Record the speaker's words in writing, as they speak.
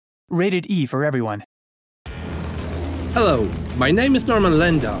Rated E for everyone. Hello, my name is Norman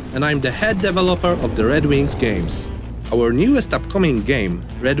Lenda, and I'm the head developer of the Red Wings games. Our newest upcoming game,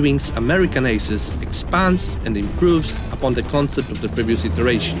 Red Wings American Aces, expands and improves upon the concept of the previous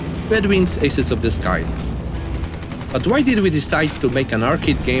iteration, Red Wings Aces of the Sky. But why did we decide to make an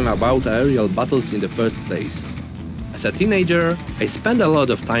arcade game about aerial battles in the first place? As a teenager, I spent a lot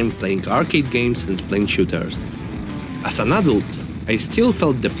of time playing arcade games and plane shooters. As an adult, I still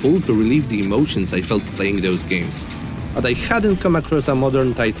felt the pull to relieve the emotions I felt playing those games, but I hadn't come across a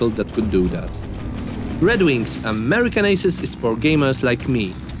modern title that could do that. Red Wings American Aces is for gamers like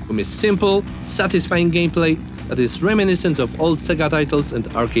me, who miss simple, satisfying gameplay that is reminiscent of old Sega titles and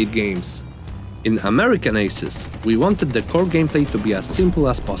arcade games. In American Aces, we wanted the core gameplay to be as simple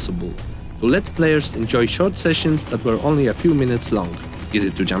as possible, to let players enjoy short sessions that were only a few minutes long, easy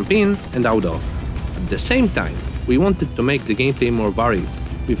to jump in and out of. At the same time, we wanted to make the gameplay more varied,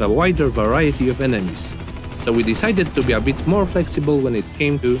 with a wider variety of enemies, so we decided to be a bit more flexible when it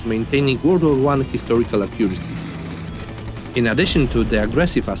came to maintaining World War I historical accuracy. In addition to the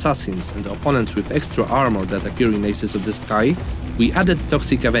aggressive assassins and opponents with extra armor that appear in Aces of the Sky, we added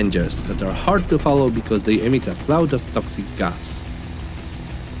toxic Avengers that are hard to follow because they emit a cloud of toxic gas.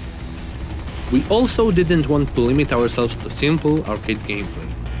 We also didn't want to limit ourselves to simple arcade gameplay.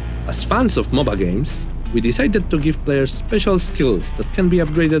 As fans of MOBA games, we decided to give players special skills that can be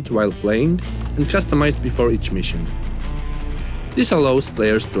upgraded while playing and customized before each mission. This allows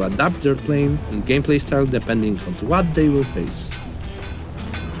players to adapt their playing and gameplay style depending on what they will face.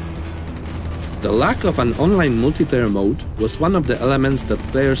 The lack of an online multiplayer mode was one of the elements that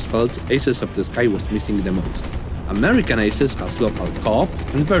players felt Aces of the Sky was missing the most. American Aces has local co-op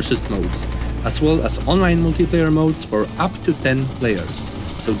and versus modes, as well as online multiplayer modes for up to 10 players,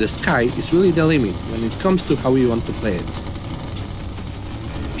 so the sky is really the limit when it comes to how you want to play it.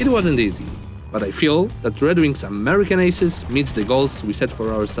 It wasn't easy, but I feel that Red Wings American Aces meets the goals we set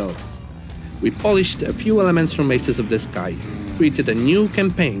for ourselves. We polished a few elements from Aces of the Sky, created a new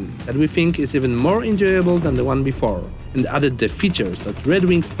campaign that we think is even more enjoyable than the one before, and added the features that Red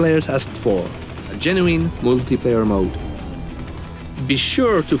Wings players asked for, a genuine multiplayer mode. Be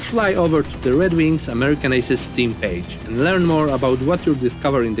sure to fly over to the Red Wings American Aces Steam page and learn more about what you'll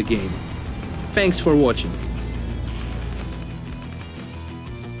discover in the game. Thanks for watching.